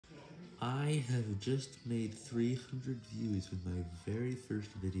I have just made 300 views with my very first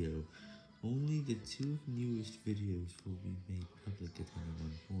video. Only the two newest videos will be made public at any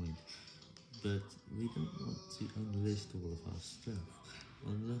one point, but we don't want to unlist all of our stuff,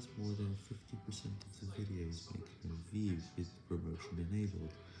 unless more than 50% of the videos make a view with promotion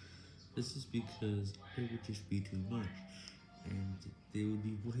enabled. This is because it would just be too much, and they would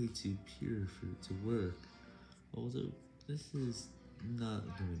be way too pure for it to work. Although, this is not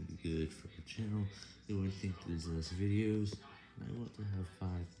going to be good for the channel. They would think there's less videos, and I want to have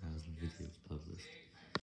 5,000 videos published.